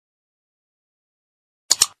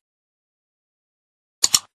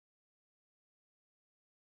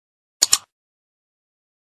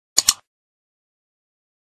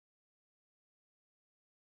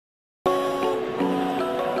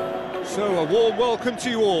So, a warm welcome to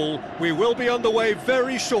you all. We will be underway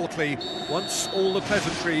very shortly, once all the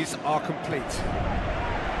pleasantries are complete.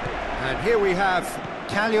 And here we have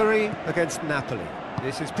Cagliari against Napoli.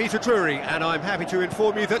 This is Peter Drury, and I'm happy to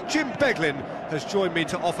inform you that Jim Beglin has joined me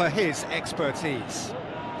to offer his expertise.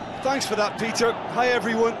 Thanks for that, Peter. Hi,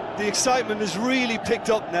 everyone. The excitement has really picked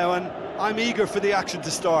up now, and I'm eager for the action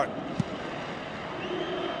to start.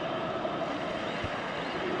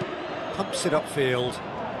 Pumps it upfield.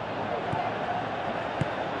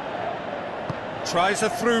 Tries a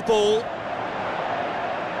through ball.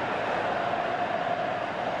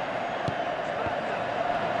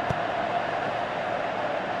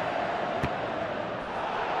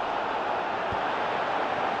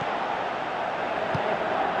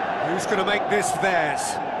 Who's going to make this theirs?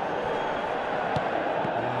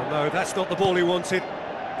 Oh, no, that's not the ball he wanted.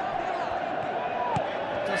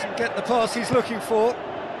 Doesn't get the pass he's looking for.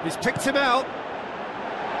 He's picked him out.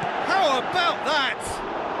 How about that?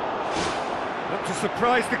 Not to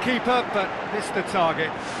surprise the keeper, but missed the target.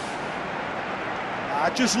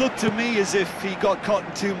 It just looked to me as if he got caught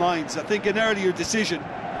in two minds. I think an earlier decision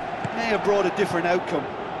may have brought a different outcome.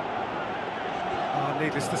 Oh,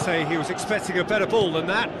 needless to say, he was expecting a better ball than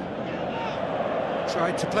that.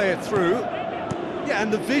 Tried to play it through. Yeah,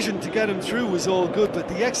 and the vision to get him through was all good, but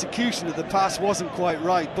the execution of the pass wasn't quite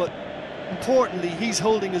right. But importantly, he's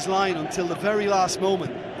holding his line until the very last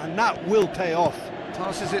moment, and that will pay off.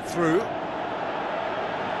 Passes it through.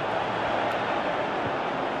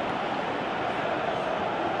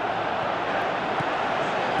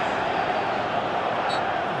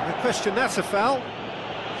 Question, that's a foul.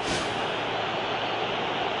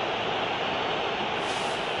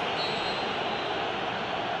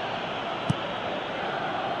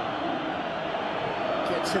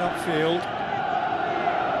 Gets it upfield.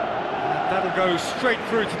 And that'll go straight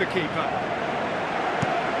through to the keeper.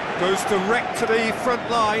 Goes direct to the front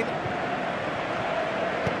line.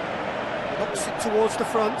 Knocks it towards the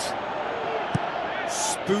front.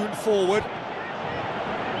 Spoon forward.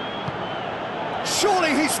 Surely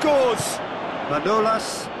he scores!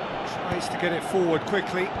 Manolas tries to get it forward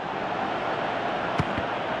quickly.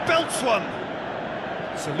 Belts one!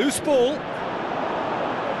 It's a loose ball.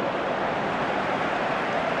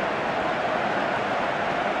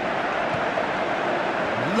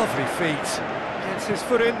 Lovely feet. Gets his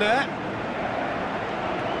foot in there.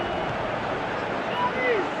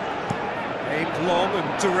 Aimed long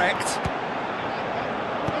and direct.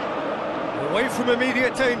 Away from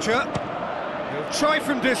immediate danger. He'll try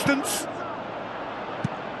from distance.